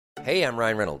Hey, I'm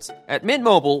Ryan Reynolds. At Mint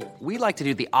Mobile, we like to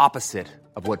do the opposite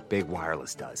of what Big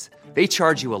Wireless does. They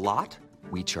charge you a lot,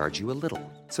 we charge you a little.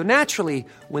 So naturally,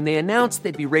 when they announced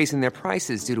they'd be raising their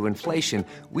prices due to inflation,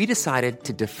 we decided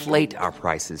to deflate our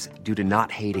prices due to not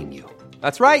hating you.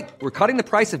 That's right. We're cutting the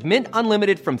price of Mint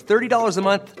Unlimited from $30 a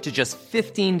month to just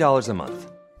 $15 a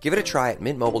month. Give it a try at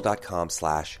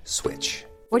mintmobile.com/switch.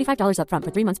 $45 up front for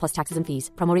 3 months plus taxes and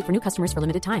fees. Promo rate for new customers for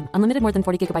limited time. Unlimited more than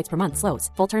 40 gigabytes per month. Slows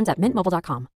full terms at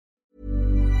mintmobile.com.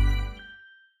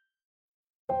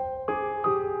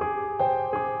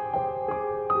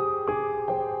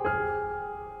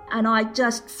 And I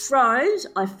just froze.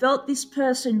 I felt this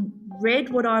person read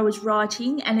what I was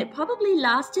writing, and it probably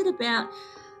lasted about,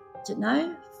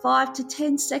 5 to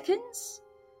 10 seconds.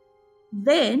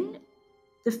 Then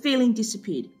the feeling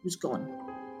disappeared, it was gone.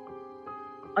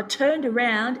 I turned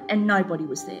around and nobody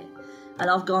was there. And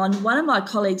I've gone, one of my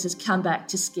colleagues has come back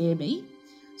to scare me.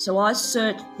 So I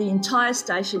searched the entire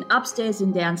station, upstairs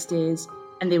and downstairs,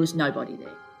 and there was nobody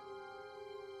there.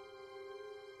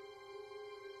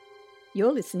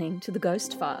 You're listening to The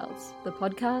Ghost Files, the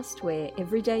podcast where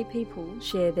everyday people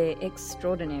share their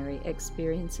extraordinary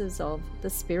experiences of the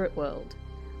spirit world.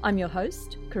 I'm your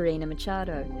host, Karina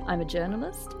Machado. I'm a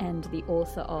journalist and the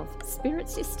author of Spirit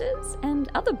Sisters and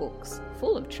other books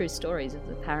full of true stories of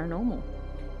the paranormal.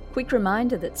 Quick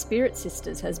reminder that Spirit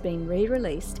Sisters has been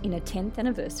re-released in a 10th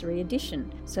anniversary edition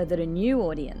so that a new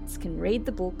audience can read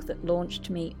the book that launched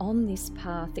me on this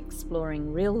path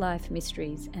exploring real-life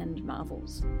mysteries and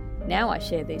marvels. Now I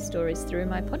share these stories through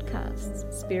my podcasts,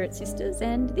 Spirit Sisters,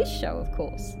 and this show, of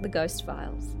course, The Ghost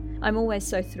Files. I'm always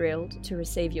so thrilled to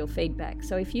receive your feedback,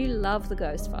 so if you love The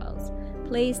Ghost Files,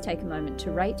 please take a moment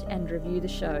to rate and review the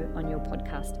show on your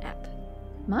podcast app.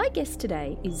 My guest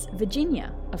today is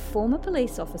Virginia, a former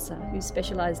police officer who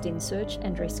specialised in search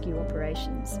and rescue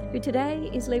operations, who today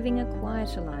is living a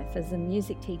quieter life as a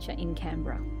music teacher in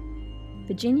Canberra.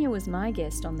 Virginia was my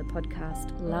guest on the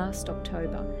podcast last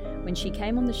October when she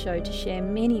came on the show to share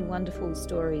many wonderful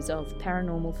stories of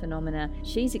paranormal phenomena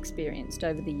she's experienced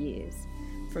over the years,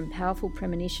 from powerful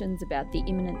premonitions about the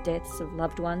imminent deaths of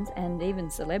loved ones and even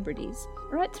celebrities,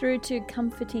 right through to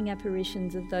comforting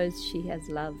apparitions of those she has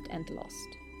loved and lost.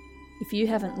 If you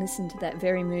haven't listened to that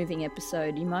very moving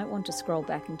episode, you might want to scroll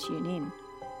back and tune in.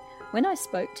 When I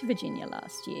spoke to Virginia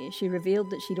last year, she revealed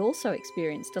that she'd also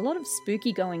experienced a lot of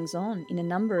spooky goings-on in a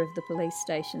number of the police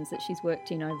stations that she's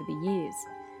worked in over the years.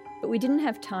 But we didn't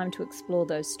have time to explore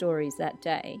those stories that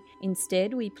day.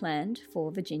 Instead, we planned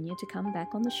for Virginia to come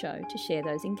back on the show to share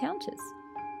those encounters.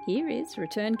 Here is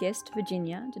return guest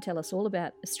Virginia to tell us all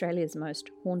about Australia's most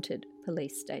haunted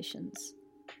police stations.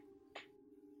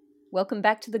 Welcome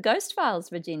back to The Ghost Files,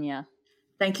 Virginia.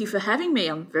 Thank you for having me.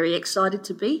 I'm very excited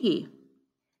to be here.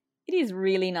 It is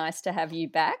really nice to have you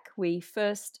back. We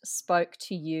first spoke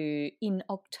to you in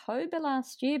October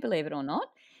last year, believe it or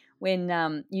not,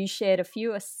 when you shared a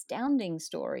few astounding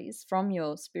stories from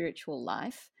your spiritual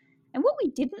life. And what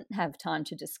we didn't have time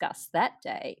to discuss that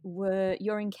day were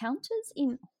your encounters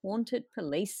in haunted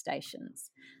police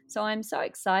stations. So I'm so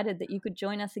excited that you could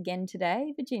join us again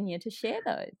today, Virginia, to share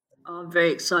those. I'm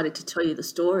very excited to tell you the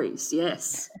stories,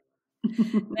 yes.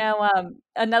 Now,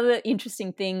 another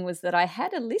interesting thing was that I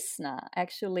had a listener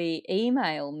actually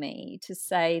email me to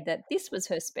say that this was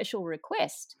her special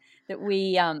request, that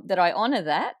we that I honour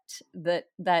that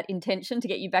intention to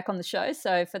get you back on the show.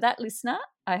 So for that listener,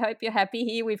 I hope you're happy.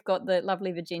 Here we've got the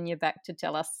lovely Virginia back to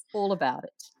tell us all about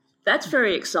it. That's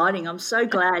very exciting. I'm so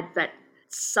glad that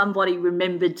somebody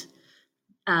remembered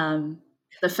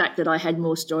the fact that I had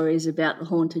more stories about the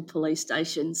haunted police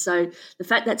station. So the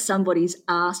fact that somebody's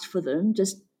asked for them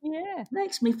just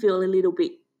makes me feel a little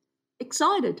bit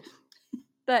excited.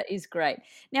 That is great.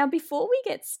 Now, before we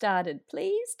get started,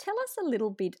 please tell us a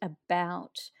little bit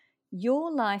about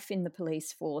your life in the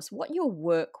police force, what your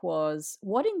work was,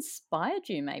 what inspired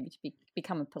you maybe to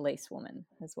become a policewoman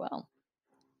as well.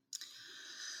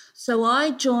 So I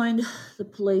joined the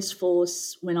police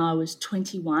force when I was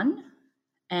 21,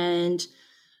 and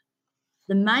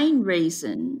the main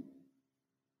reason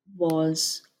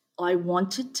was I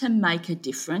wanted to make a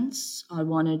difference. I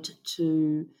wanted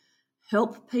to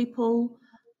help people,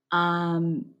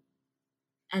 and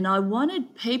I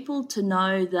wanted people to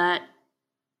know that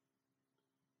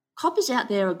coppers out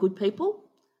there are good people,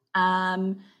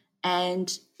 and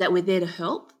that we're there to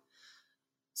help.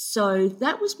 So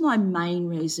that was my main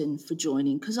reason for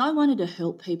joining, because I wanted to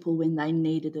help people when they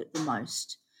needed it the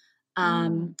most.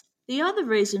 The other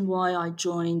reason why I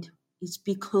joined is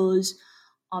because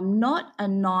I'm not a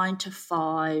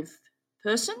 9-to-5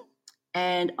 person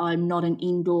and I'm not an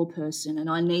indoor person, and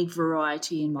I need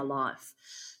variety in my life.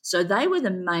 So they were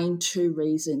the main two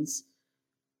reasons.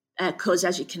 Because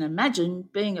as you can imagine,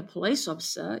 being a police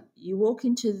officer, you walk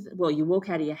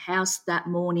out of your house that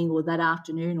morning or that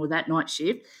afternoon or that night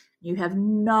shift, you have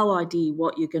no idea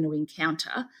what you're going to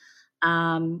encounter.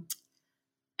 And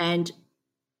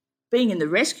being in the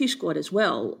rescue squad as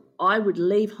well, I would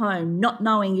leave home not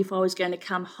knowing if I was going to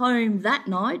come home that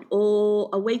night or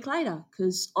a week later,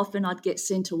 because often I'd get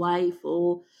sent away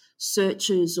for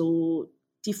searches or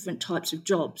different types of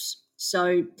jobs.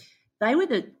 So they were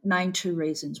the main two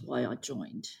reasons why I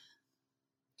joined.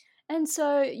 And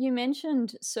so you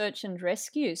mentioned search and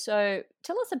rescue. So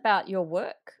tell us about your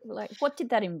work. Like, what did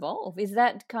that involve? Is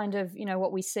that kind of,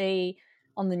 what we see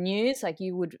on the news? Like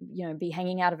you would, be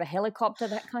hanging out of a helicopter,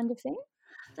 that kind of thing?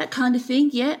 That kind of thing,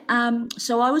 yeah.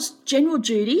 So I was general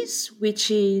duties,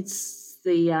 which is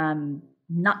the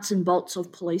nuts and bolts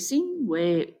of policing,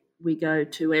 where we go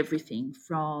to everything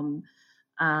from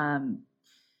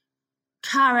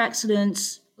car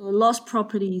accidents, lost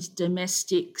properties,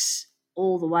 domestics,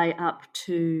 all the way up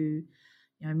to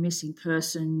missing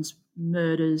persons,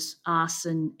 murders,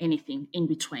 arson, anything in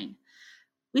between.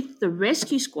 With the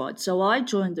rescue squad, so I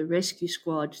joined the rescue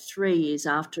squad 3 years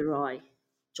after I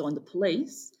joined the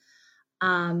police,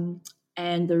 and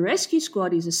the rescue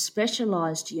squad is a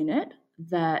specialised unit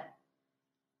that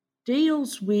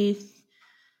deals with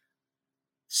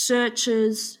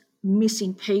searches,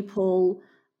 missing people,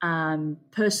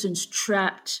 persons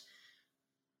trapped,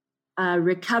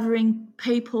 recovering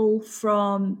people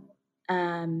from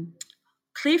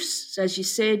cliffs, as you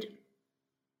said,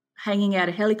 hanging out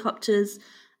of helicopters.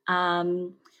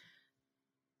 So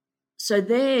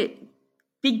they're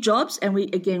big jobs, and we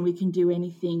can do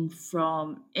anything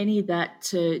from any of that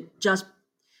to just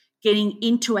getting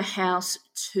into a house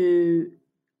to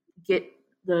get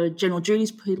the general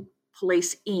duties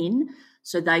police in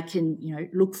so they can,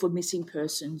 look for missing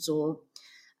persons or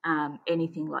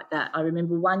anything like that. I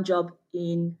remember one job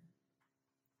in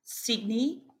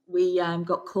Sydney. We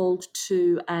got called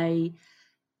to a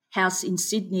house in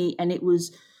Sydney, and it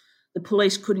was the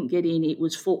police couldn't get in. It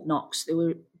was Fort Knox. There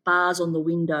were bars on the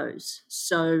windows.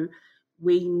 So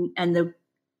the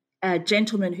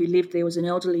gentleman who lived there was an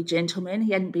elderly gentleman.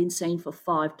 He hadn't been seen for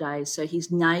 5 days, so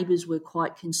his neighbours were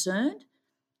quite concerned.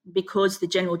 Because the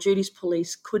general duties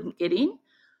police couldn't get in,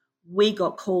 we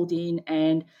got called in,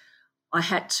 and I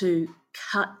had to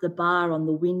cut the bar on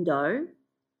the window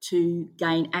to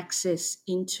gain access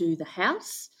into the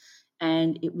house.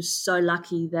 And it was so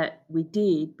lucky that we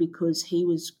did, because he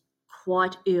was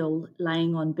quite ill,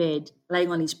 laying on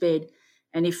his bed.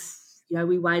 And if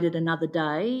we waited another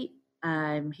day,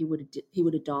 he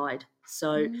would have died.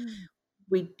 So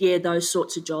those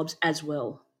sorts of jobs as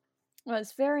well. Well,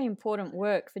 it's very important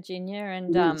work, Virginia,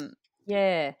 and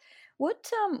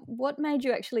what made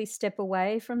you actually step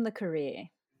away from the career?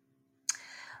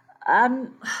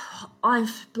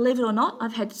 Believe it or not,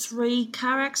 I've had 3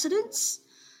 car accidents,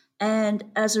 and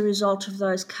as a result of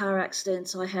those car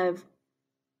accidents, I have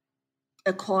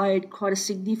acquired quite a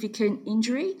significant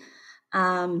injury,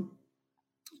 to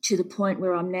the point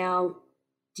where I'm now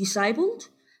disabled,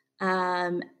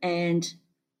 and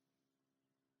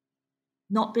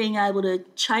not being able to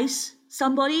chase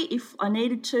somebody if I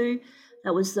needed to.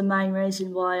 That was the main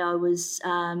reason why I was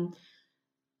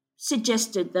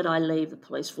suggested that I leave the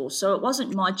police force. So it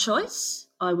wasn't my choice.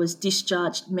 I was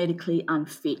discharged medically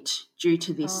unfit due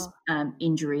to this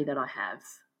injury that I have.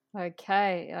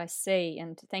 Okay, I see.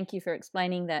 And thank you for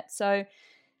explaining that. So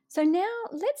now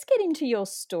let's get into your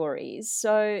stories.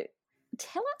 So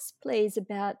tell us, please,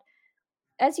 about,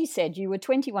 as you said, you were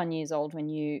 21 years old when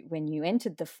you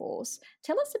entered the force.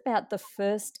 Tell us about the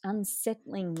first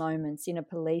unsettling moments in a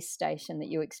police station that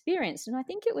you experienced. And I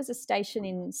think it was a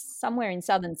station somewhere in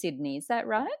southern Sydney. Is that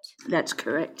right? That's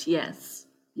correct, yes.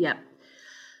 Yep.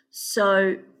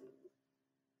 So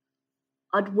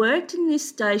I'd worked in this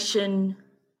station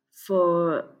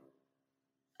for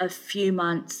a few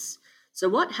months. So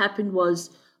what happened was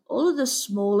all of the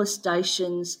smaller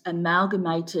stations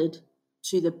amalgamated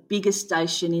to the biggest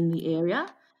station in the area,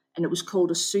 and it was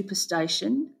called a super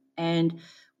station, and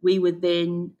we were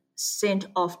then sent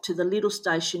off to the little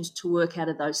stations to work out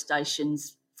of those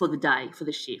stations for the day, for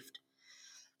the shift.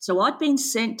 So I'd been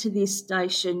sent to this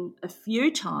station a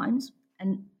few times,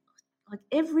 and like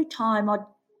every time I'd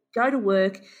go to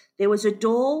work, there was a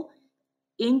door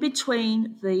in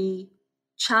between the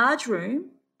charge room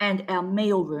and our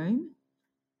meal room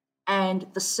and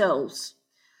the cells.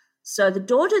 So the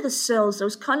door to the cells, there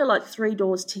was kind of like 3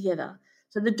 doors together.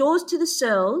 So the doors to the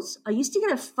cells, I used to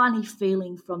get a funny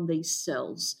feeling from these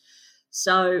cells.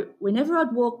 So whenever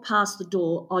I'd walk past the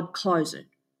door, I'd close it.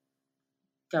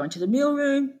 go into the meal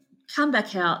room, come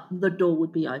back out, the door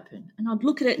would be open. And I'd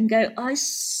look at it and go, I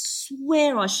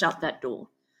swear I shut that door.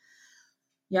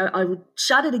 I would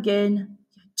shut it again.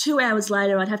 2 hours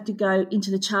later, I'd have to go into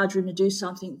the charge room to do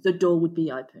something. The door would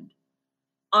be opened.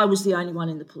 I was the only one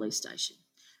in the police station.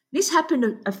 This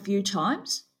happened a few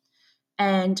times,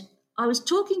 and I was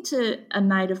talking to a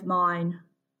mate of mine.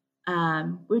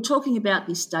 We were talking about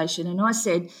this station, and I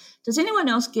said, does anyone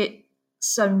else get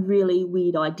some really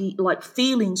weird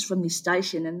feelings from this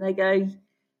station? And they go,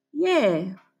 yeah.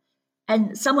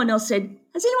 And someone else said,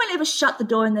 has anyone ever shut the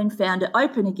door and then found it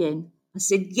open again? I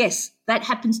said, yes, that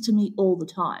happens to me all the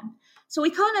time. So we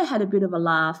kind of had a bit of a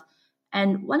laugh,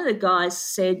 and one of the guys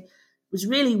said it was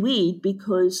really weird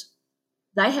because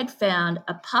they had found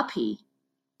a puppy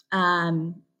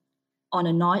on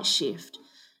a night shift,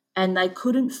 and they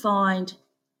couldn't find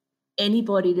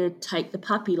anybody to take the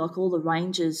puppy, like all the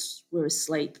rangers were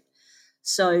asleep.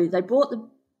 So they brought the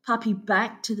puppy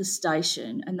back to the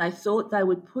station, and they thought they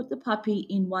would put the puppy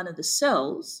in one of the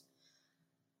cells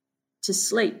to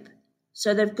sleep.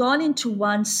 So they've gone into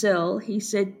one cell. He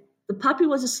said the puppy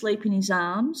was asleep in his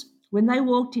arms. When they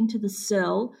walked into the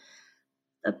cell,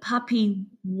 the puppy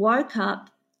woke up,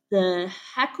 the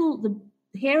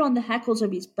hair on the hackles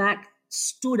of his back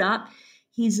stood up,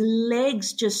 his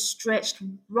legs just stretched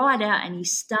right out, and he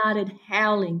started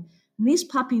howling. And this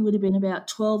puppy would have been about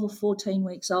 12 or 14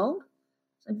 weeks old,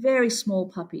 a very small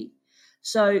puppy.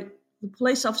 So the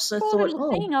police officer thought,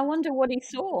 I wonder what he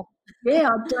saw. Yeah,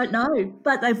 I don't know.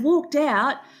 But they've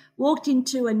walked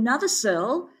into another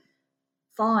cell.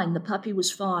 Fine, the puppy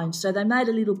was fine. So they made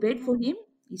a little bed for him.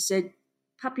 He said,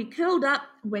 puppy curled up,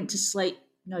 went to sleep,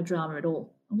 no drama at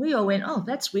all. And we all went, oh,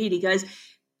 that's weird. He goes,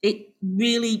 it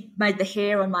really made the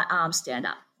hair on my arm stand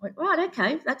up. I went, right,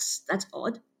 okay, that's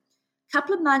odd. A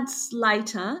couple of months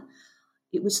later,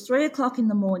 it was 3 o'clock in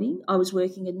the morning. I was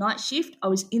working a night shift. I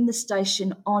was in the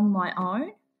station on my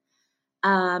own.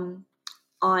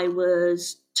 I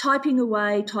was typing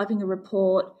a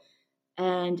report,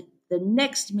 and the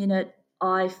next minute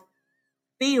I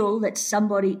feel that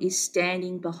somebody is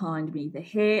standing behind me. The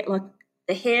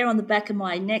hair on the back of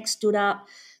my neck stood up,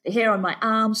 the hair on my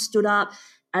arm stood up,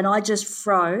 and I just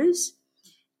froze.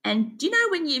 And do you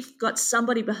know when you've got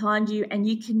somebody behind you and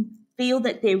you can feel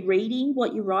that they're reading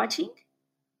what you're writing?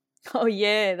 Oh,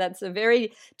 yeah, that's a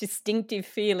very distinctive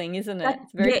feeling, isn't it?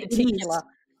 It's very particular.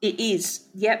 It is,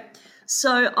 yep.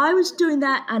 So I was doing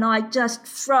that and I just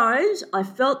froze. I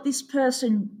felt this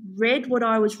person read what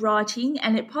I was writing,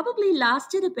 and it probably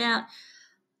lasted about,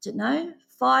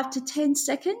 5 to 10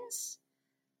 seconds.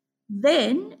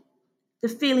 Then the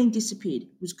feeling disappeared,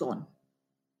 was gone.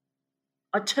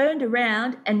 I turned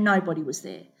around and nobody was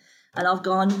there. And I've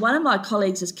gone, one of my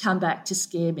colleagues has come back to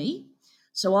scare me.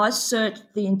 So I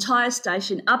searched the entire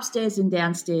station, upstairs and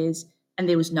downstairs, and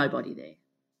there was nobody there.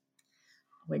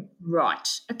 I went, right,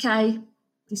 okay,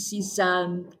 this is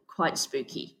quite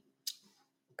spooky.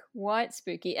 Quite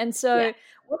spooky. And so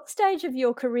what stage of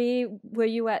your career were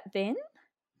you at then?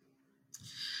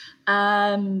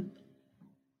 I'd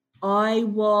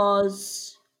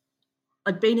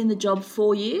been in the job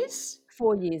 4 years.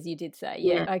 4 years, you did say.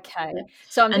 Yeah. Okay. Yeah.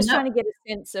 So I'm just trying to get a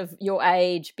sense of your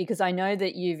age, because I know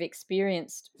that you've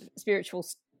experienced spiritual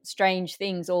strange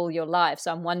things all your life.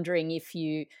 So I'm wondering if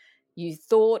you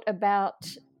thought about,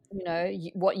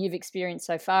 what you've experienced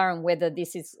so far, and whether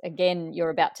this is, again, you're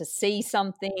about to see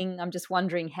something. I'm just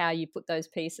wondering how you put those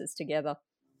pieces together.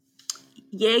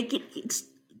 Yeah, it's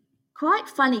quite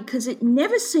funny because it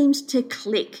never seems to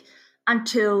click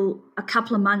until a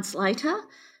couple of months later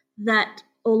that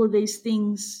all of these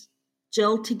things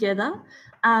gel together,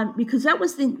 because that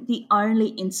was the only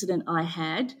incident I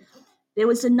had. There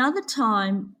was another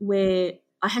time where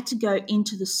I had to go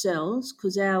into the cells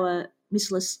because our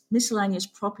miscellaneous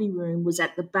property room was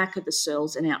at the back of the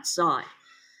cells and outside.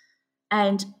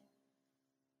 And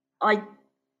I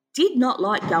did not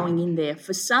like going in there.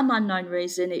 For some unknown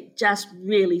reason, it just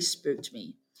really spooked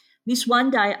me. This one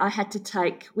day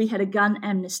we had a gun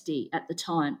amnesty at the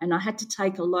time, and I had to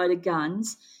take a load of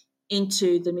guns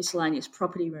into the miscellaneous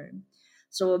property room.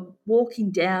 So I'm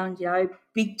walking down,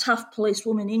 big tough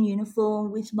policewoman in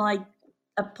uniform with my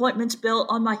appointments belt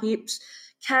on my hips,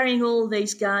 carrying all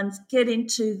these guns, get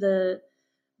into the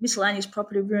miscellaneous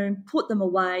property room, put them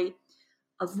away.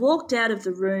 I've walked out of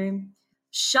the room,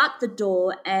 shut the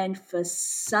door, and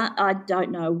I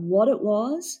don't know what it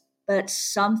was, but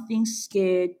something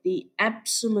scared the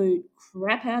absolute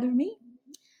crap out of me.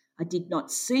 I did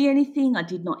not see anything. I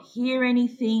did not hear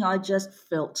anything. I just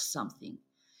felt something.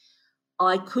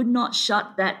 I could not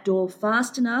shut that door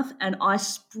fast enough, and I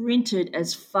sprinted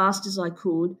as fast as I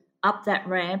could up that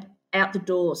ramp out the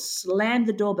door, slammed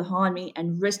the door behind me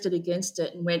and rested against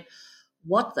it and went,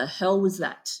 what the hell was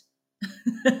that?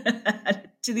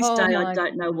 To this day, I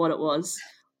don't know what it was.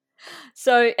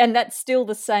 So, and that's still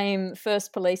the same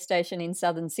first police station in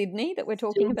southern Sydney that we're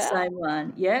talking about? The same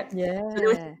one, yeah. Yeah. So there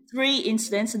were 3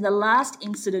 incidents, and the last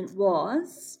incident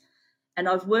was, and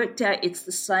I've worked out it's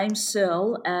the same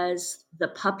cell as the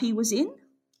puppy was in.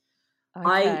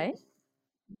 Okay.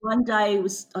 One day I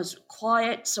was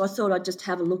quiet, so I thought I'd just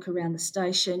have a look around the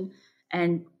station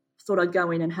and thought I'd go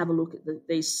in and have a look at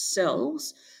these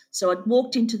cells. So I'd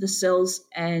walked into the cells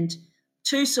and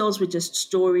 2 cells were just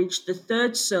storage. The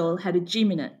 3rd cell had a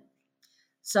gym in it.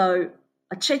 So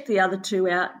I checked the other 2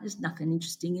 out. There's nothing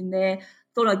interesting in there.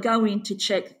 Thought I'd go in to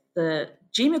check the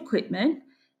gym equipment,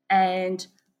 and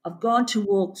I've gone to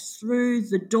walk through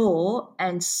the door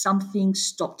and something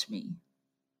stopped me.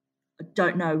 I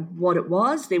don't know what it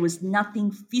was. There was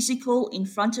nothing physical in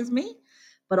front of me,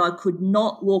 but I could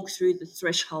not walk through the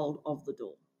threshold of the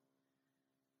door.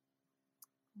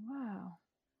 Wow.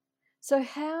 So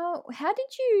how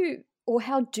did you, or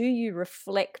how do you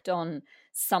reflect on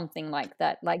something like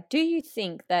that? Like, do you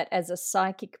think that as a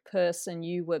psychic person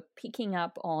you were picking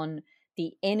up on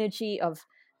the energy of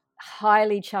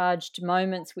highly charged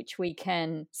moments which we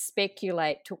can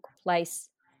speculate took place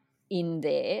in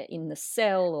there, in the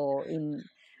cell or in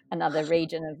another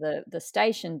region of the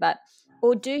station,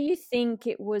 or do you think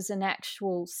it was an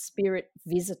actual spirit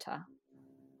visitor?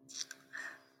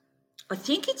 I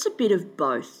think it's a bit of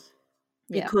both,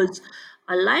 Yeah. because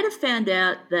I later found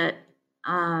out that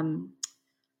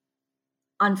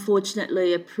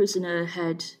unfortunately a prisoner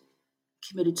had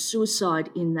committed suicide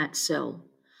in that cell,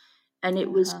 and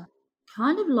it was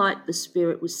kind of like the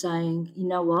spirit was saying, you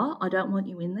know what, I don't want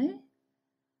you in there.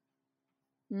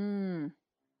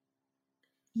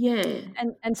 Yeah.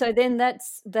 And so then that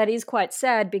is quite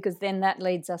sad, because then that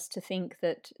leads us to think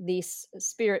that this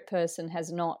spirit person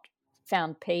has not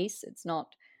found peace. It's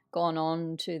not gone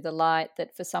on to the light,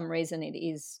 that for some reason it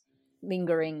is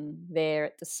lingering there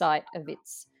at the site of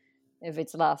its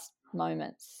last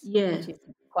moments. Yeah. Which is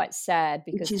quite sad,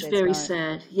 because which is very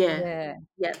sad. Yeah.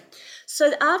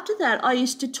 So after that, I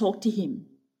used to talk to him.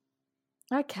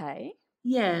 Okay.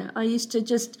 Yeah, I used to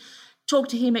just talk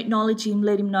to him, acknowledge him,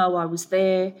 let him know I was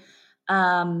there.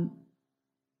 And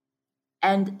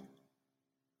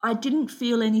I didn't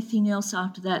feel anything else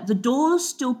after that. The doors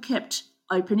still kept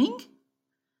opening.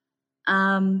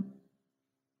 But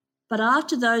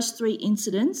after those 3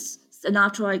 incidents, and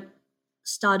after I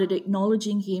started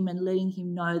acknowledging him and letting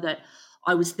him know that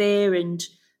I was there and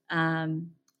I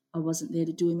wasn't there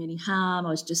to do him any harm,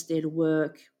 I was just there to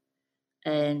work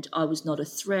and I was not a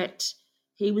threat,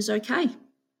 he was okay.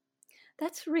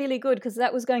 That's really good, because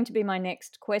that was going to be my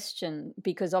next question,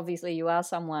 because obviously you are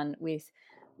someone with,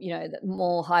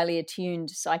 more highly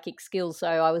attuned psychic skills. So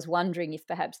I was wondering if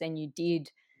perhaps then you did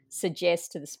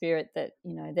suggest to the spirit that,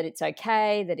 that it's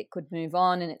okay, that it could move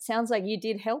on. And it sounds like you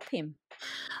did help him.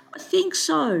 I think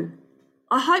so.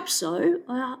 I hope so.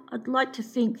 I'd like to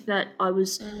think that I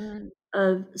was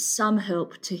of some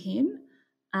help to him.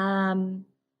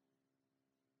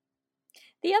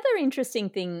 The other interesting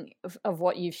thing of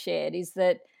what you've shared is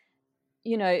that,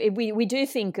 we do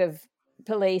think of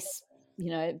police,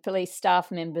 police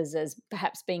staff members as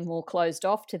perhaps being more closed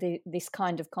off to this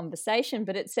kind of conversation.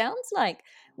 But it sounds like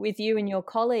with you and your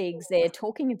colleagues there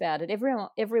talking about it,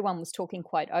 everyone was talking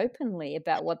quite openly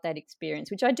about what they'd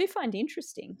experienced, which I do find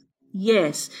interesting.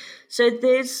 Yes. So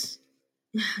there's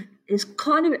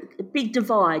kind of a big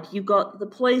divide. You've got the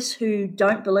police who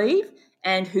don't believe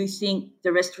and who think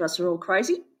the rest of us are all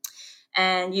crazy.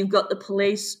 And you've got the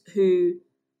police who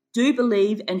do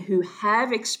believe and who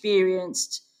have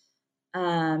experienced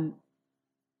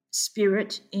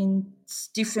spirit in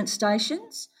different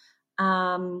stations.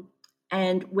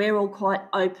 And we're all quite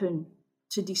open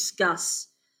to discuss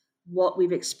what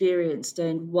we've experienced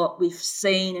and what we've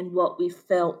seen and what we've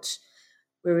felt,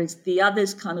 whereas the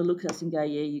others kind of look at us and go,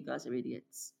 yeah, you guys are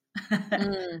idiots.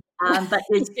 But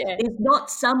there's not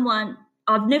someone,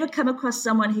 I've never come across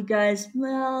someone who goes,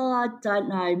 well, I don't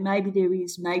know, maybe there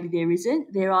is, maybe there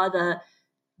isn't. They're either,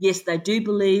 yes, they do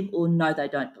believe, or no, they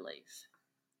don't believe.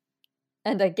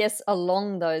 And I guess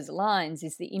along those lines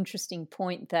is the interesting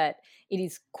point that it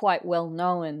is quite well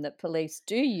known that police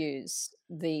do use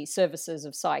the services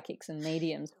of psychics and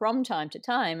mediums from time to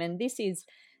time. And this is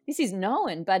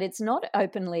known, but it's not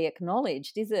openly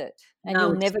acknowledged, is it? And No,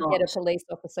 you'll never not. get a police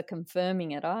officer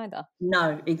confirming it either.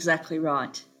 No, exactly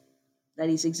right. That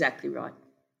is exactly right.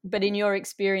 But in your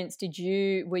experience,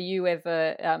 were you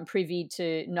ever privy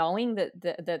to knowing that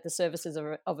the services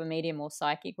of a medium or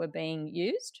psychic were being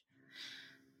used?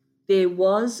 there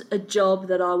was a job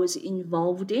that I was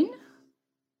involved in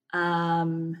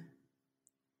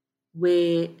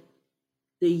where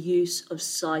the use of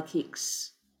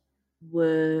psychics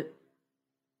were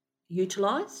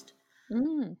utilised.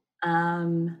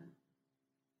 And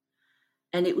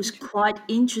it was quite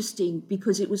interesting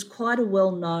because it was quite a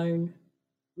well-known,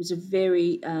 it was a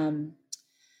very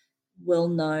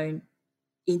well-known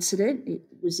incident. It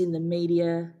was in the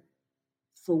media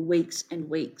for weeks and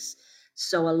weeks.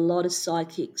 So a lot of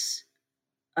psychics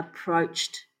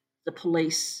approached the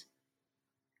police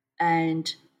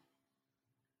and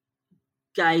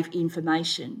gave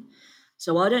information.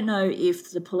 So I don't know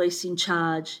if the police in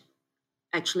charge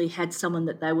actually had someone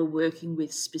that they were working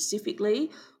with specifically,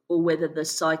 or whether the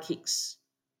psychics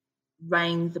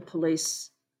rang the police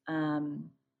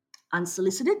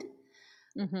unsolicited.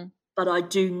 But I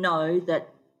do know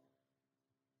that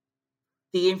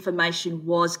the information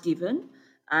was given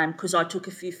because I took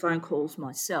a few phone calls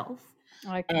myself.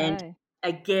 Okay. And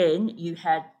again, you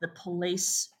had the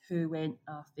police who went,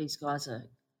 oh, these guys are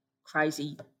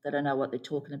crazy. They don't know what they're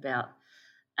talking about.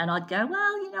 And I'd go,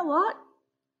 well, you know what?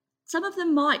 Some of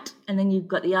them might. And then you've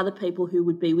got the other people who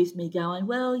would be with me going,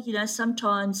 well, you know,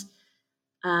 sometimes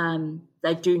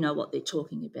they do know what they're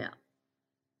talking about.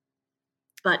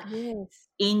 But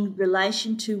in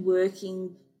relation to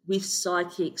working with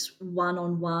psychics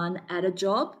one-on-one at a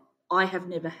job, I have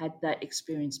never had that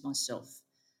experience myself.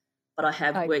 But I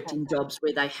have worked in jobs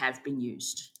where they have been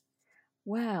used.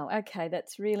 Wow. Okay,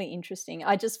 that's really interesting.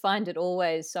 I just find it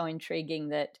always so intriguing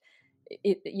that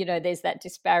there's that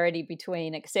disparity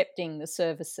between accepting the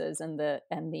services and the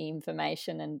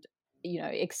information and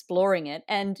exploring it,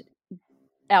 and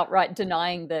outright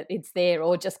denying that it's there,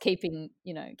 or just keeping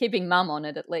mum on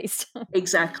it at least.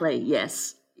 Exactly.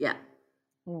 Yes. Yeah.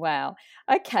 Wow.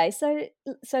 Okay. So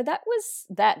that was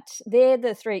that. They're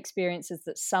the three experiences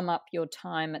that sum up your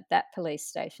time at that police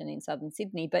station in southern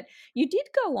Sydney. But you did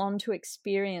go on to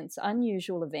experience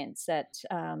unusual events at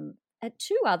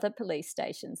two other police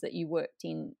stations that you worked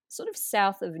in, sort of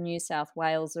south of New South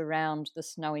Wales, around the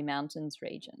Snowy Mountains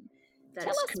region. That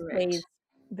Tell is us, correct. please,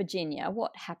 Virginia,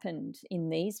 what happened in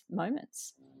these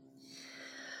moments?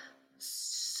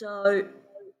 So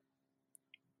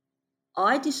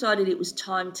I decided it was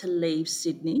time to leave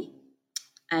Sydney,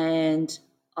 and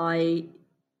I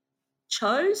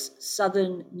chose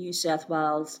southern New South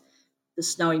Wales, the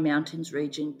Snowy Mountains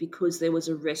region, because there was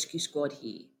a rescue squad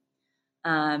here.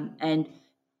 And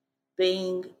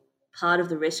being part of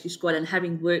the rescue squad and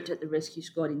having worked at the rescue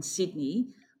squad in Sydney,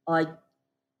 I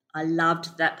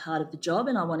loved that part of the job,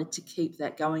 and I wanted to keep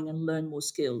that going and learn more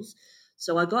skills.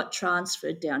 So I got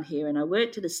transferred down here, and I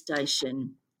worked at a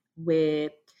station where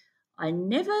I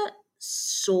never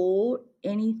saw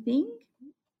anything,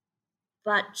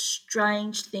 but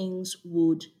strange things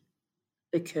would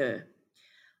occur.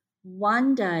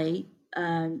 One day,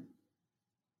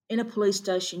 in a police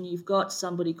station, you've got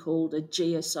somebody called a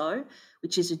GSO,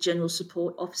 which is a General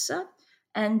Support Officer,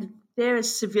 and they're a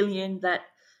civilian that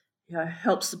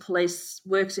helps the police,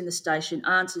 works in the station,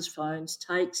 answers phones,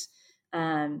 takes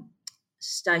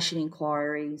station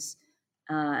inquiries,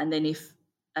 and then if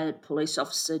a police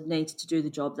officer needs to do the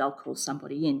job, they'll call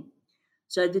somebody in.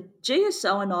 So the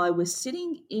GSO and I were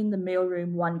sitting in the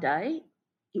mailroom one day.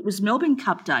 It was Melbourne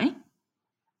Cup Day,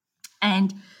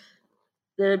 and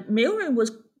the mailroom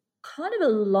was kind of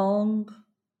a long,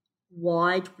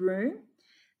 wide room.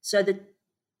 So the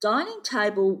dining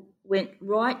table went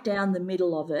right down the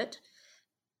middle of it,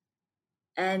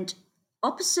 and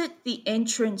opposite the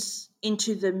entrance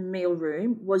into the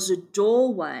mailroom was a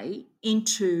doorway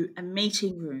into a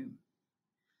meeting room.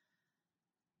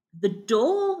 The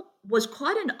door was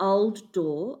quite an old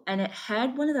door, and it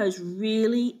had one of those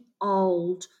really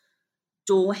old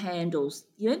door handles,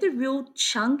 the real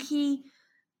chunky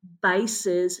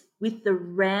bases with the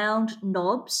round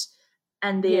knobs,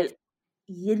 and they're,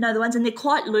 the ones, and they're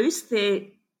quite loose. They're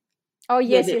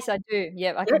yes, I do.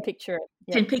 Yeah, I can picture it.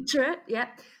 Yep. Can picture it, yeah.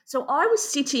 So I was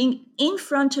sitting in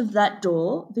front of that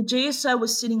door. The GSO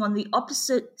was sitting on the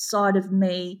opposite side of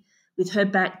me with her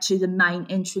back to the main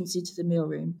entrance into the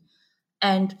mailroom.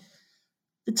 And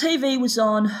the TV was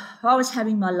on. I was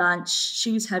having my lunch.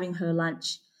 She was having her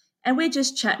lunch. And we're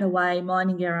just chatting away,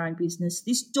 minding our own business.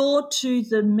 This door to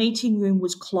the meeting room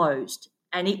was closed,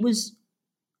 and it was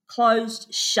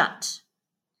closed shut.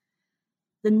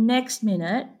 The next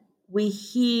minute, we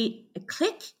hear a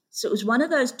click. So it was one of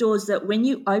those doors that when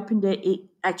you opened it, it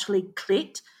actually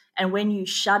clicked, and when you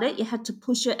shut it, you had to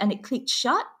push it and it clicked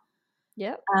shut.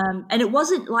 Yeah. And it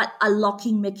wasn't like a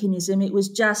locking mechanism. It was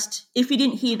just, if you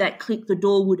didn't hear that click, the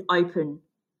door would open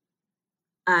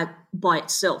by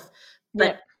itself.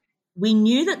 But we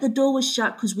knew that the door was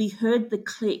shut because we heard the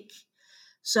click.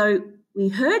 So we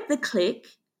heard the click.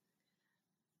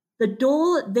 The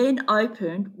door then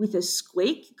opened with a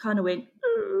squeak, kind of went,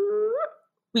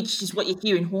 which is what you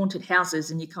hear in haunted houses,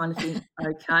 and you kind of think,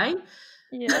 okay.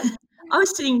 Yeah. I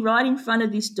was sitting right in front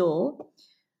of this door.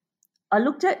 I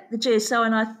looked at the GSO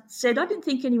and I said, I didn't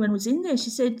think anyone was in there.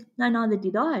 She said, no, neither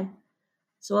did I.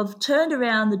 So I've turned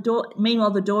around the door.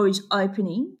 Meanwhile, the door is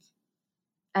opening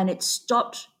and it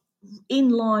stopped in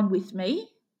line with me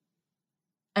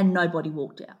and nobody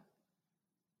walked out.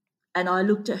 And I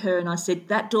looked at her and I said,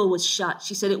 that door was shut.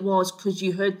 She said, it was because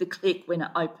you heard the click when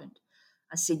it opened.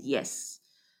 I said, yes.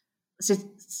 I said,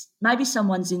 maybe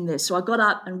someone's in there. So I got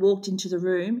up and walked into the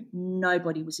room.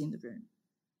 Nobody was in the room.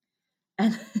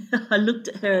 And I looked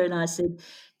at her and I said,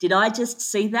 did I just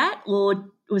see that or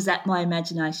was that my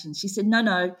imagination? She said,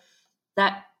 no,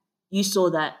 that you saw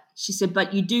that. She said,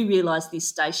 but you do realise this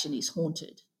station is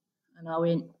haunted. And I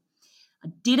went, I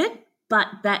didn't, but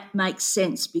that makes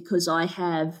sense because I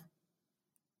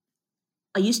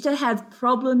used to have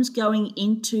problems going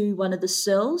into one of the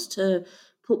cells to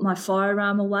put my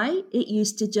firearm away. It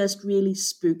used to just really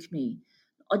spook me.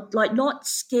 Not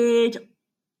scared,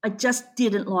 I just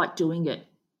didn't like doing it.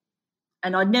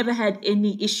 And I never had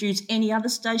any issues any other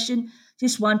station.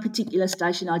 This one particular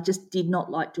station, I just did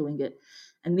not like doing it.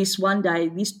 And this one day,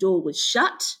 this door was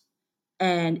shut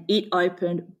and it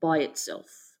opened by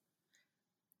itself.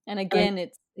 And again,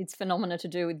 it's phenomena to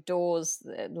do with doors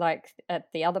like at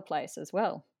the other place as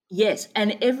well. Yes,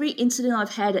 and every incident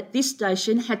I've had at this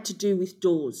station had to do with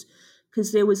doors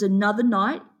because there was another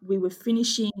night, we were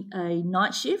finishing a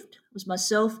night shift. It was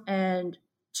myself and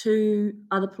 2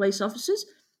 other police officers,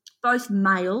 both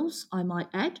males, I might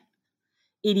add.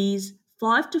 It is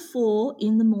 5 to 4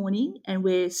 in the morning and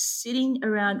we're sitting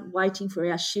around waiting for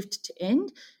our shift to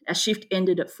end. Our shift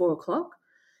ended at 4 o'clock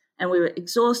and we were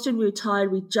exhausted, we were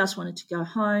tired, we just wanted to go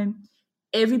home.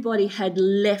 Everybody had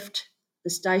left the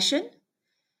station.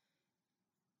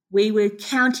 We were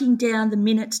counting down the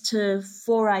minutes to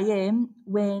 4 a.m.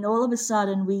 when all of a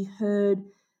sudden we heard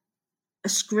a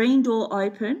screen door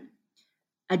open,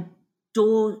 a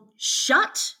door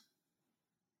shut,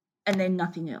 and then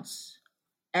nothing else.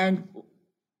 And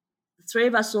the 3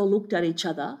 of us all looked at each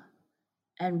other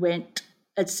and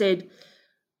said,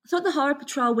 I thought the Horror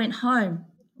Patrol went home.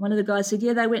 One of the guys said,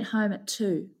 yeah, they went home at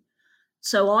 2.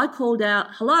 So I called out,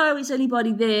 hello, is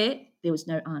anybody there? There was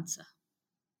no answer.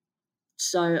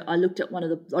 So I looked at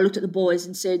the boys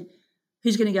and said,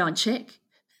 who's going to go and check?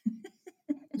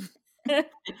 Good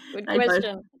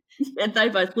question. They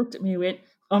both looked at me and went,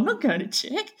 I'm not going to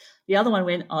check. The other one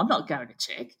went, I'm not going to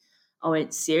check. I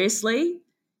went, seriously?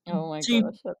 Oh, my Two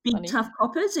gosh, that's big funny. tough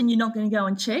coppers and you're not going to go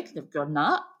and check? They've gone,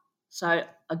 nah. So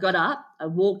I got up, I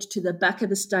walked to the back of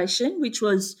the station, which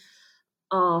was,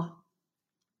 so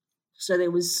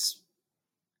there was,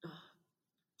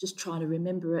 just trying to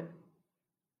remember it,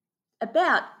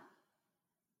 about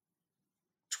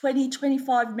 20,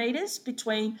 25 metres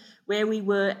between where we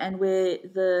were and where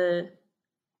the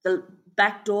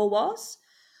back door was.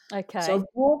 Okay. So I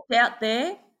walked out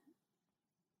there,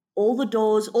 all the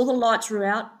doors, all the lights were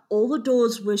out, all the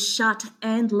doors were shut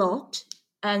and locked,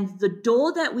 and the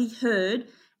door that we heard,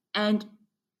 and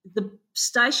the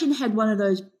station had one of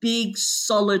those big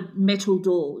solid metal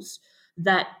doors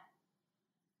that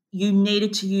you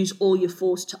needed to use all your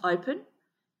force to open.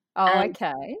 Oh, and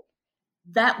okay.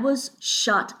 That was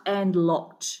shut and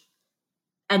locked.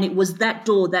 And it was that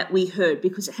door that we heard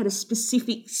because it had a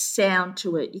specific sound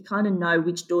to it. You kind of know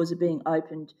which doors are being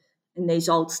opened in these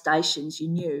old stations, you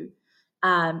knew.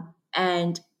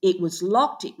 And it was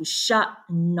locked, it was shut,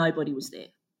 and nobody was there.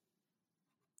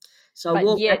 So I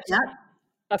walked back out.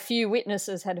 A few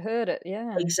witnesses had heard it,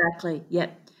 yeah. Exactly,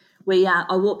 yep.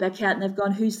 I walked back out and they've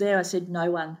gone, who's there? I said, no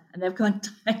one. And they've gone,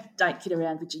 don't kid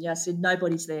around, Virginia. I said,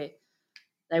 nobody's there.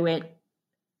 They went,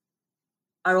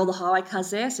 are all the highway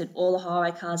cars there? I said, all the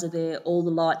highway cars are there. All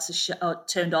the lights are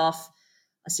turned off.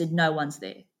 I said, no one's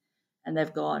there. And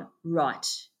they've gone, right.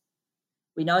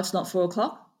 We know it's not 4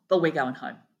 o'clock, but we're going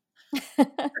home.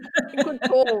 Good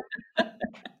call.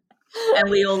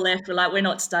 And we all left. We're like, we're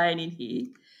not staying in here.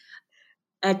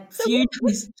 A few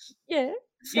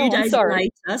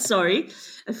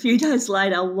days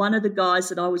later, one of the guys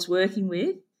that I was working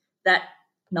with that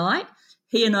night,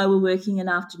 he and I were working an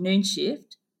afternoon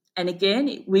shift. And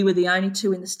again, we were the only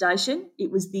 2 in the station.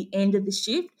 It was the end of the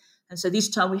shift. And so this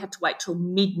time we had to wait till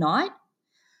midnight.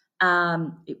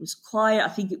 It was quiet. I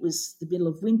think it was the middle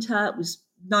of winter.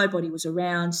 Nobody was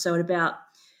around. So at about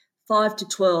 5 to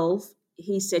 12,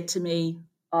 he said to me,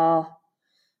 why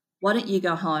don't you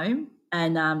go home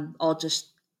and I'll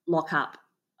just lock up.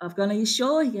 I've gone, are you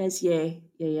sure? He goes, yeah,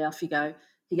 off you go.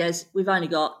 He goes, we've only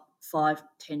got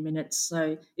 5-10 minutes,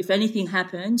 so if anything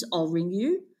happens, I'll ring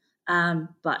you,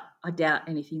 but I doubt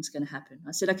anything's going to happen.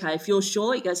 I said, okay, if you're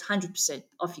sure. He goes, 100%,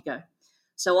 off you go.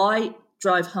 So I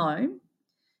drove home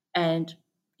and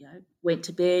went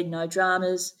to bed, no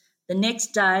dramas. The next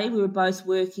day we were both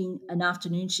working an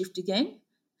afternoon shift again.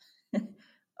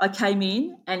 I came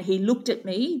in and he looked at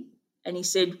me and he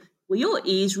said, were your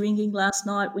ears ringing last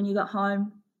night when you got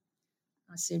home?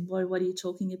 I said, what are you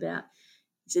talking about?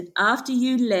 He said, after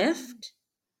you left,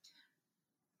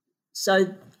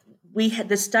 so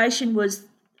the station was,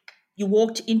 you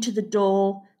walked into the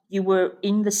door, you were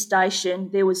in the station,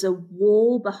 there was a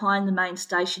wall behind the main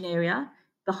station area.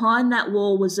 Behind that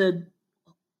wall was a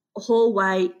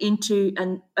hallway into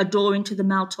a door into the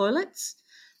male toilets.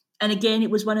 And again, it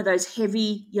was one of those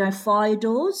heavy, fire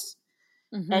doors.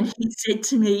 Mm-hmm. And he said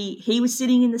to me, he was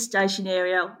sitting in the station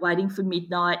area waiting for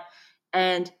midnight,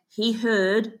 and he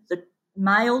heard the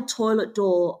male toilet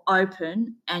door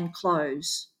open and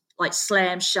close, like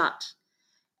slam shut.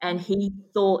 And he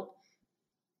thought,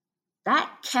 that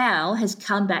cow has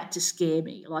come back to scare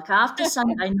me. Like after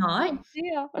Sunday night,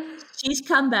 she's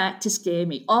come back to scare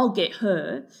me. I'll get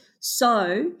her.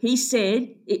 So he said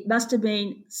it must have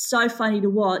been so funny to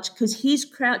watch because he's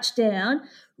crouched down,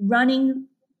 running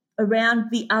around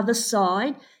the other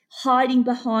side, hiding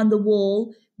behind the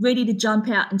wall, ready to jump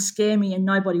out and scare me, and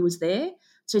nobody was there.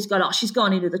 So he's gone, she's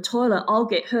gone into the toilet, I'll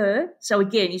get her. So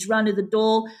again, he's run to the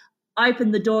door,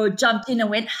 opened the door, jumped in and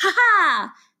went,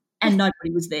 ha-ha, and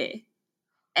nobody was there.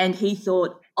 And he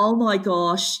thought, oh, my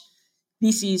gosh,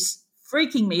 this is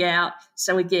freaking me out.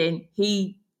 So, again,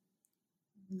 I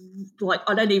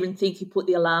don't even think he put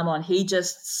the alarm on. He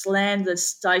just slammed the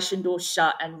station door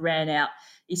shut and ran out.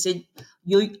 He said,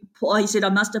 I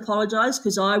must apologise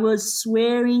because I was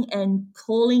swearing and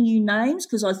calling you names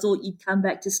because I thought you'd come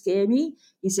back to scare me.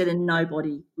 He said, and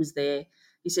nobody was there.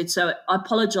 He said, so I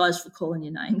apologise for calling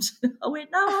your names. I went,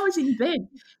 no, I was in bed.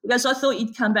 He goes, I thought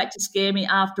you'd come back to scare me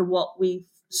after what we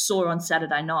saw on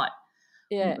Saturday night.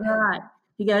 Yeah. Right.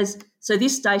 He goes, so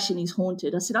this station is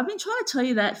haunted. I said, I've been trying to tell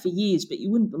you that for years, but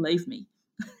you wouldn't believe me.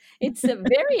 It's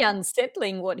very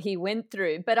unsettling what he went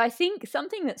through. But I think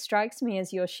something that strikes me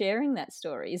as you're sharing that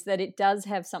story is that it does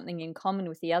have something in common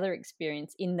with the other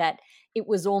experience in that it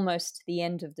was almost the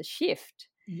end of the shift.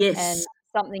 Yes. And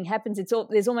something happens.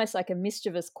 There's almost like a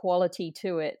mischievous quality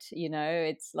to it.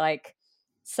 It's like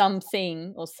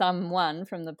something or someone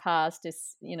from the past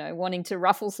is, wanting to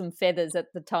ruffle some feathers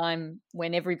at the time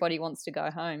when everybody wants to go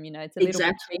home. It's a little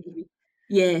bit cheeky.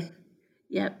 Yeah.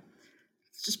 Yep.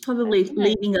 It's just probably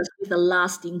leaving us with a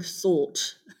lasting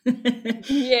thought.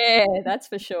 Yeah, that's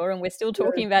for sure. And we're still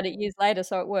talking about it years later,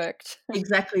 so it worked.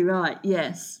 Exactly right.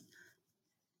 Yes.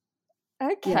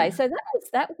 Okay, so that was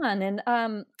that one. And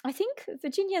I think,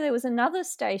 Virginia, there was another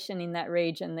station in that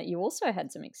region that you also had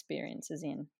some experiences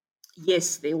in.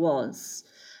 Yes, there was.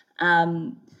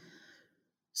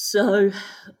 So,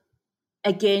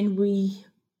 again,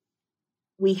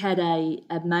 we had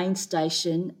a main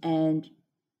station, and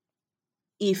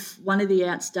if one of the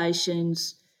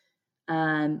outstations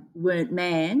weren't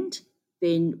manned,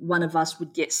 then one of us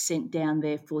would get sent down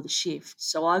there for the shift.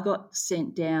 So I got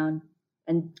sent down,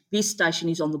 and this station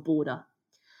is on the border.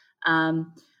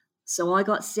 So I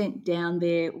got sent down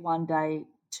there one day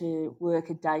to work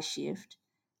a day shift,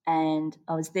 and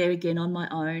I was there again on my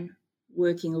own,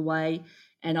 working away,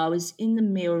 and I was in the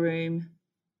meal room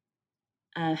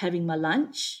having my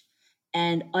lunch,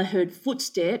 and I heard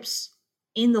footsteps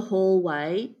in the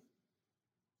hallway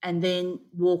and then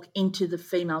walk into the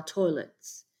female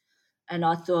toilets. And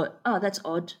I thought, oh, that's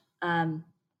odd.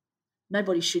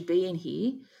 Nobody should be in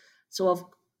here. So I've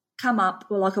come up,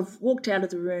 I've walked out of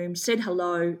the room, said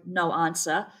hello, no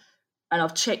answer, and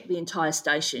I've checked the entire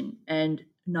station and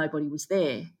nobody was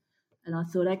there. And I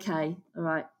thought, okay, all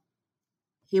right,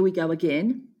 here we go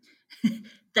again.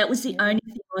 That was the only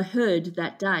thing I heard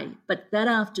that day. But that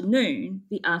afternoon,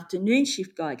 the afternoon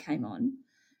shift guy came on,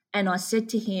 and I said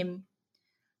to him,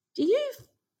 do you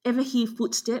ever hear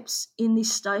footsteps in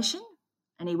this station?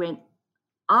 And he went,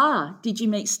 did you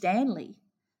meet Stanley?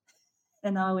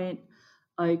 And I went,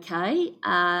 okay,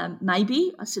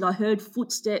 maybe. I said, I heard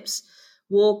footsteps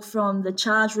walk from the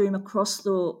charge room across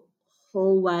the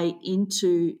hallway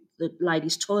into the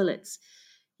ladies' toilets.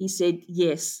 He said,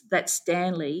 yes, that's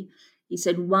Stanley. He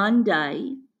said one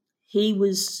day he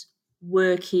was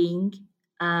working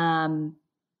and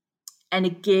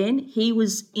again he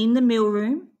was in the meal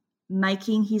room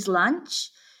making his lunch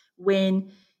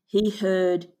when he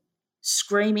heard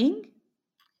screaming,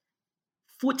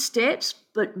 footsteps,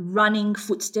 but running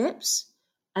footsteps,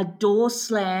 a door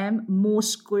slam, more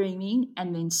screaming,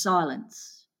 and then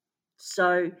silence.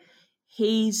 So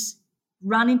he's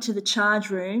run into the charge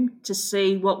room to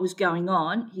see what was going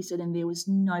on. He said, and there was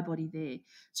nobody there.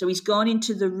 So he's gone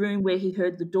into the room where he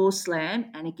heard the door slam,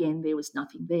 and again, there was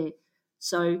nothing there.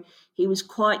 So he was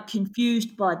quite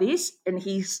confused by this, and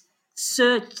he's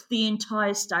searched the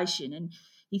entire station, and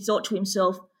he thought to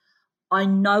himself, I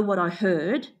know what I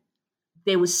heard.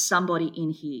 There was somebody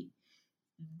in here.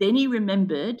 Then he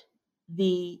remembered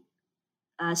the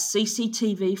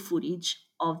CCTV footage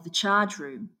of the charge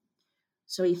room.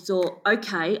 So he thought,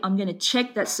 okay, I'm going to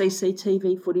check that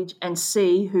CCTV footage and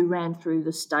see who ran through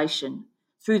the station,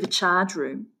 through the charge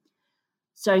room.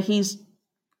 So he's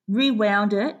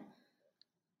rewound it,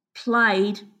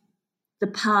 played the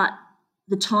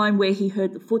time where he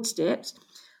heard the footsteps.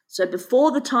 So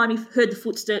before the time he heard the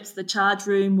footsteps, the charge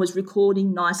room was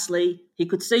recording nicely. He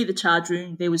could see the charge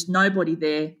room. There was nobody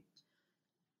there.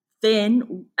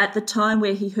 Then at the time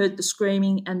where he heard the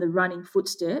screaming and the running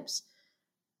footsteps,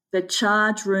 the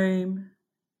charge room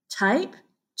tape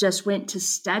just went to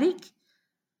static.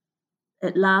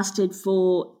 It lasted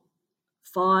for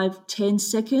 5-10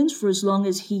 seconds, for as long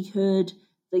as he heard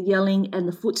the yelling and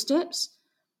the footsteps.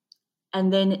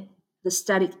 And then the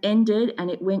static ended and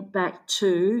it went back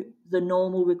to the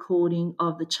normal recording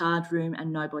of the charge room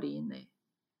and nobody in there.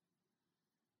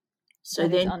 So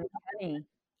then, uncanny.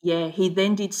 Yeah, he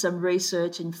then did some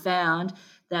research and found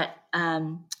that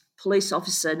police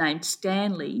officer named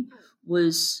Stanley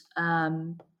was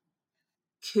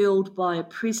killed by a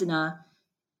prisoner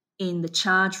in the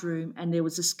charge room, and there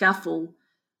was a scuffle,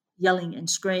 yelling and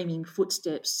screaming,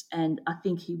 footsteps, and I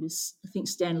think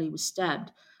Stanley was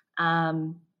stabbed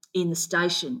in the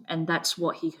station, and that's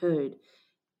what he heard.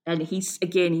 And he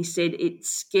said it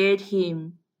scared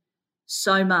him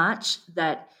so much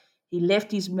that he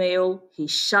left his meal, he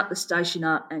shut the station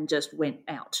up and just went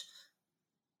out.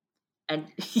 And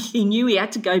he knew he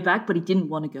had to go back, but he didn't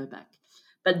want to go back.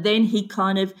 But then he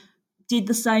kind of did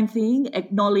the same thing,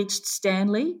 acknowledged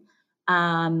Stanley,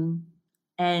 and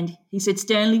he said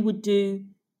Stanley would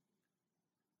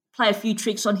play a few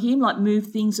tricks on him, like move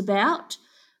things about,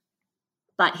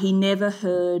 but he never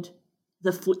heard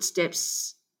the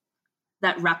footsteps,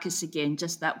 that ruckus again,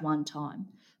 just that one time.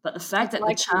 But the fact that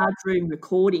the charge room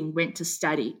recording went to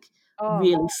static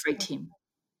really freaked him.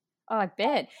 Oh, I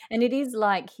bet. And it is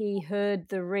like he heard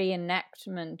the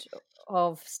reenactment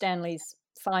of Stanley's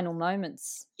final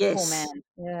moments. Yes. Poor man.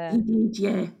 Yeah. He did,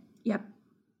 yeah. Yep.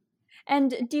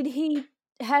 And did he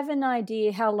have an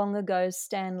idea how long ago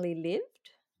Stanley lived?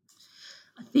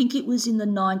 I think it was in the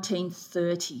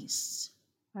 1930s.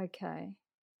 Okay.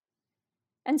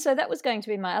 And so that was going to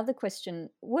be my other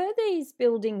question. Were these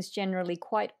buildings generally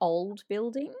quite old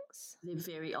buildings? They're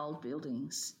very old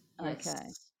buildings. Yes. Okay.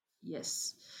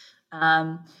 Yes.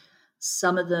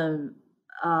 Some of them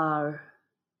are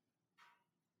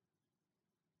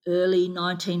early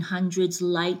 1900s,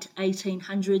 late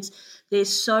 1800s. They're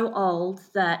so old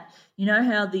that, you know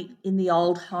how in the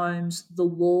old homes the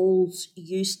walls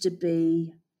used to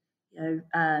be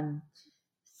 30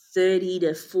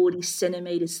 to 40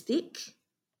 centimetres thick?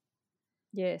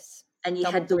 Yes. And you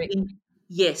had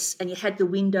you had the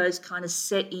windows kind of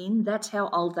set in. That's how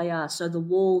old they are. So the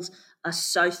walls are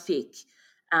so thick.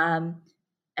 And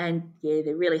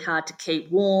they're really hard to keep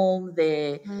warm.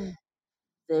 The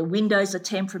windows are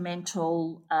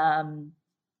temperamental. A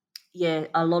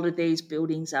lot of these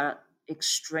buildings are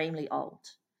extremely old.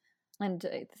 And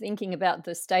thinking about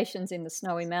the stations in the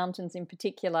Snowy Mountains in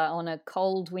particular, on a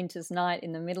cold winter's night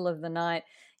in the middle of the night,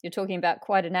 you're talking about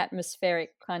quite an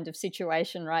atmospheric kind of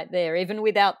situation right there, even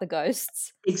without the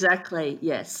ghosts. Exactly,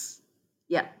 yes.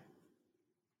 Yeah.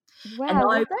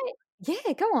 Wow.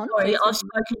 Yeah, go on. Sorry, I've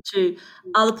spoken to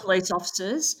other police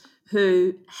officers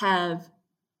who have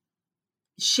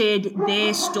shared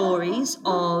their stories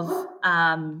of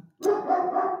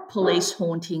police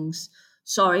hauntings.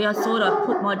 Sorry, I thought I'd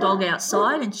put my dog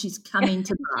outside and she's come in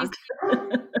to bark.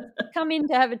 Come in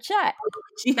to have a chat.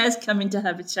 She has come in to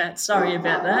have a chat. Sorry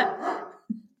about that.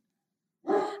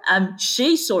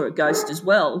 She saw a ghost as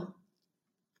well,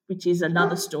 which is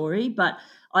another story, but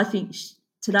I think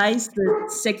today's the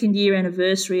 2nd year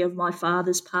anniversary of my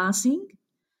father's passing.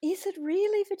 Is it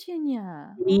really,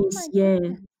 Virginia? It is,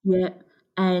 yeah.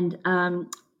 And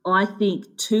I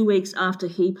think 2 weeks after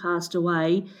he passed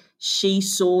away, she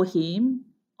saw him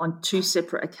on 2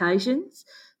 separate occasions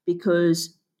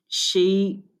because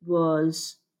she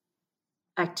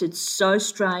acted so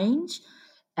strange,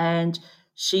 and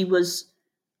she wasn't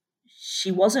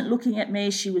looking at me.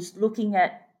 She was looking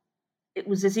at, it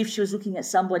was as if she was looking at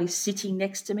somebody sitting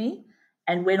next to me,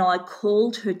 And when I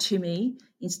called her to me,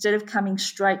 instead of coming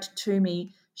straight to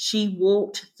me, she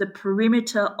walked the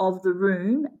perimeter of the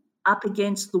room up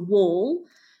against the wall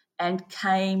and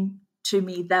came to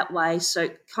me that way. So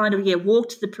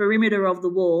walked the perimeter of the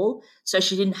wall so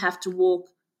she didn't have to walk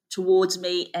towards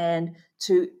me and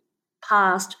to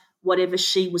past whatever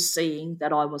she was seeing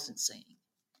that I wasn't seeing.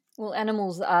 Well,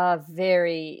 animals are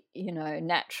very,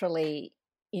 naturally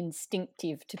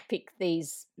instinctive to pick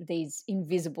these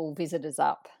invisible visitors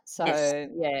up. So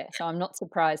Yes. so I'm not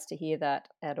surprised to hear that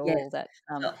at all. Yes.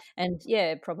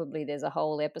 That probably there's a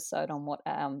whole episode on what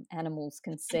animals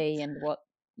can see and what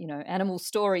animal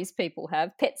stories people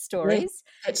have, pet stories.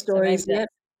 Pet So maybe stories,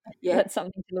 that's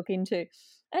something to look into.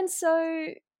 And so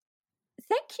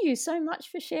thank you so much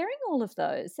for sharing all of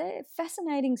those. They're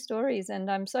fascinating stories,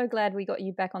 and I'm so glad we got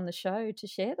you back on the show to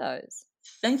share those.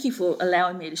 Thank you for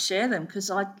allowing me to share them, because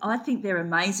I think they're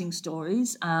amazing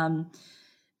stories. And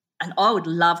I would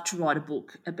love to write a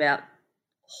book about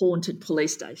haunted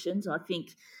police stations. I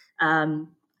think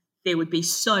there would be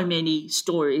so many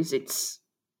stories,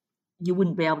 you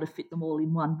wouldn't be able to fit them all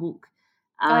in one book.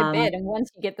 I bet. And once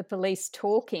you get the police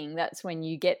talking, that's when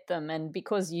you get them. And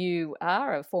because you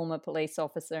are a former police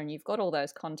officer and you've got all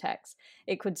those contacts,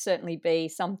 it could certainly be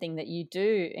something that you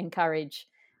do encourage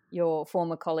your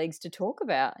former colleagues to talk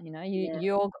about.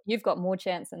 You've got more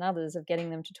chance than others of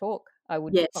getting them to talk. I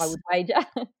would wager.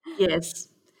 Yes.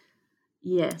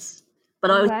 But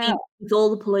I would think with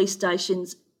all the police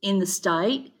stations in the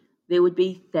state, there would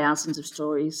be thousands of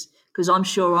stories, because I'm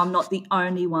sure I'm not the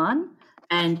only one.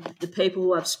 And the people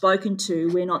who I've spoken to,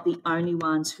 we're not the only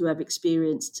ones who have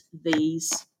experienced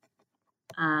these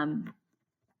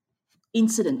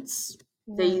incidents,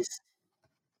 these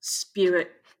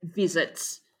spirit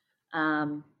visits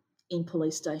in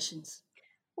police stations.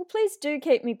 Well, please do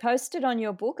keep me posted on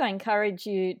your book. I encourage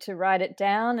you to write it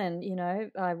down, and,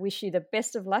 I wish you the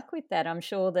best of luck with that. I'm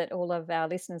sure that all of our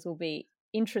listeners will be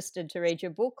interested to read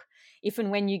your book if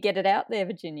and when you get it out there,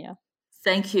 Virginia.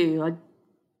 Thank you.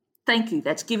 Thank you.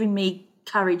 That's given me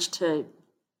courage to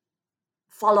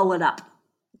follow it up.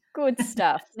 Good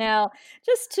stuff. Now,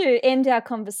 just to end our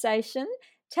conversation,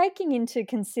 taking into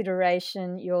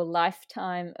consideration your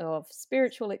lifetime of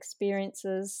spiritual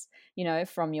experiences,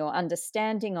 from your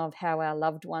understanding of how our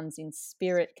loved ones in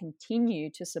spirit continue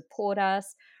to support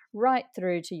us, right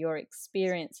through to your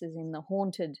experiences in the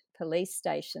haunted police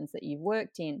stations that you've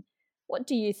worked in, what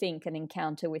do you think an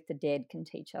encounter with the dead can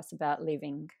teach us about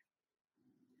living?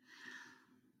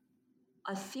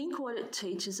 I think what it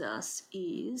teaches us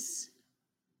is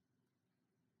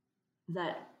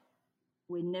that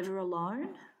we're never alone,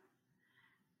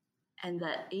 and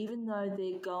that even though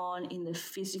they're gone in the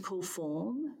physical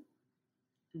form,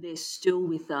 they're still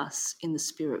with us in the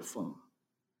spirit form,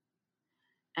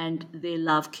 and their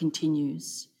love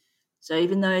continues. So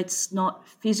even though it's not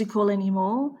physical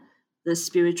anymore, the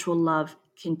spiritual love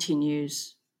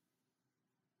continues.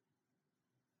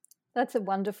 That's a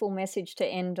wonderful message to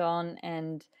end on,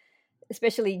 and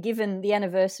especially given the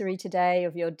anniversary today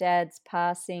of your dad's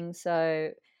passing.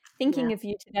 So thinking of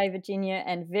you today, Virginia,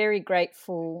 and very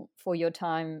grateful for your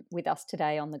time with us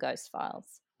today on the Ghost Files.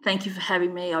 Thank you for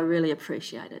having me. I really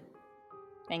appreciate it.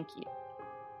 Thank you.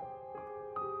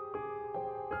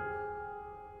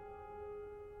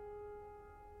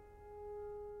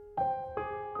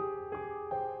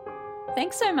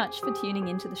 Thanks so much for tuning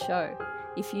into the show.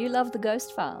 If you love the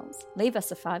Ghost Files, leave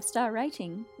us a 5-star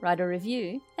rating, write a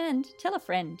review, and tell a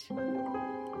friend.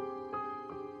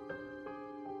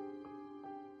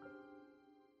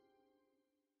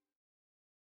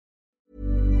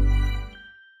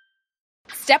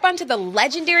 Step onto the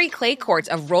legendary clay courts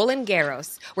of Roland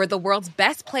Garros, where the world's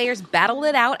best players battle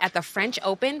it out at the French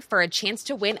Open for a chance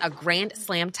to win a Grand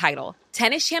Slam title.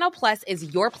 Tennis Channel Plus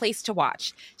is your place to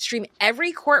watch. Stream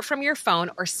every court from your phone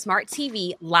or smart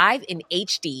TV live in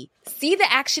HD. See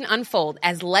the action unfold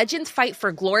as legends fight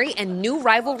for glory and new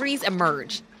rivalries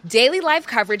emerge. Daily live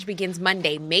coverage begins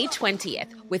Monday, May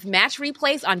 20th, with match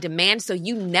replays on demand so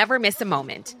you never miss a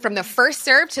moment. From the first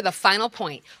serve to the final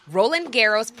point, Roland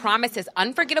Garros promises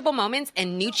unforgettable moments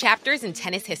and new chapters in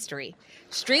tennis history.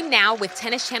 Stream now with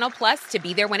Tennis Channel Plus to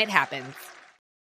be there when it happens.